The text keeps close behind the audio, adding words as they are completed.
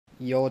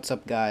Yo, what's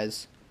up,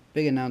 guys?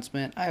 Big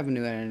announcement. I have a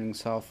new editing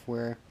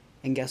software,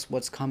 and guess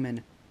what's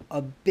coming?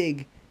 A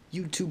big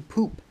YouTube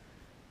poop.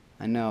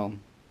 I know.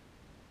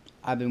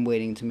 I've been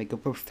waiting to make a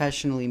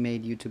professionally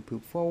made YouTube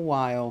poop for a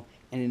while,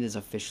 and it is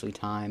officially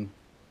time.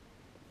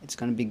 It's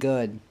gonna be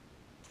good.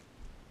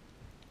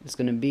 It's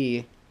gonna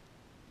be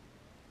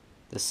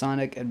the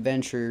Sonic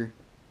Adventure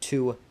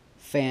 2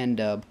 fan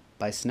dub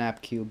by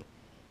Snapcube.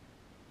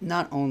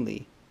 Not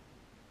only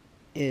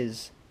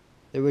is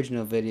the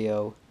original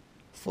video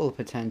full of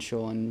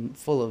potential and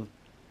full of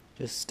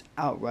just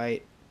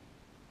outright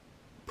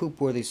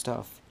poop-worthy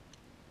stuff,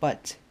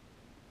 but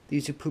the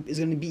YouTube poop is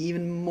going to be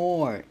even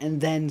more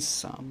and then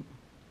some.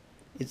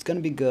 It's going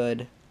to be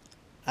good.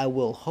 I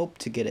will hope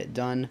to get it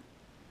done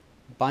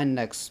by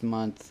next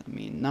month.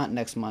 Not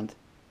next month,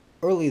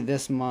 early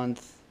this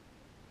month.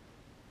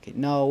 Okay,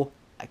 no,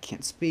 I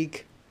can't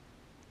speak.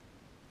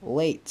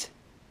 Late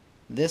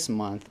this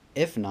month,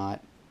 if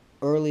not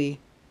early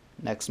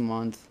next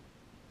month.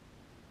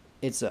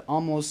 It's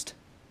almost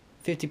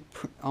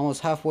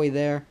almost halfway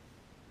there.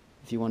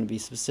 If you want to be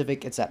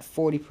specific, it's at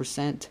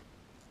 40%.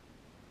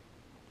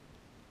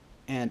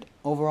 And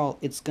overall,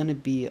 it's going to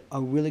be a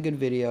really good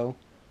video.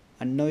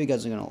 I know you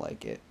guys are going to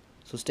like it.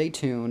 So stay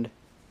tuned.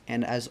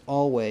 And as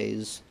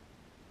always,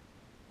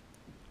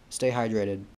 stay hydrated.